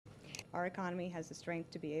our economy has the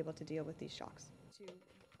strength to be able to deal with these shocks.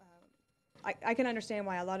 I can understand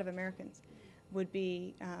why a lot of Americans would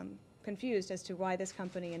be confused as to why this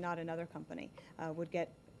company and not another company would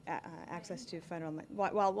get access to federal money.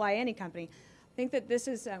 Why any company. I think that this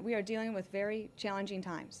is, we are dealing with very challenging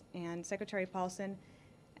times, and Secretary Paulson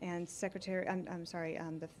and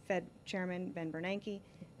the Fed Chairman Ben Bernanke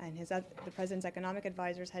and the President's economic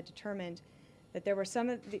advisors had determined that there were some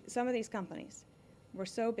of these companies were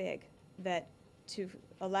so big that to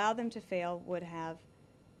allow them to fail would have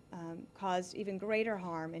caused even greater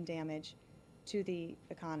harm and damage to the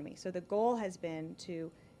economy. So the goal has been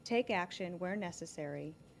to take action where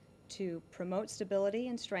necessary to promote stability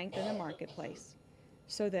and strength in the marketplace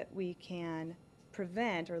so that we can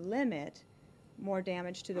prevent or limit more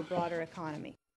damage to the broader economy.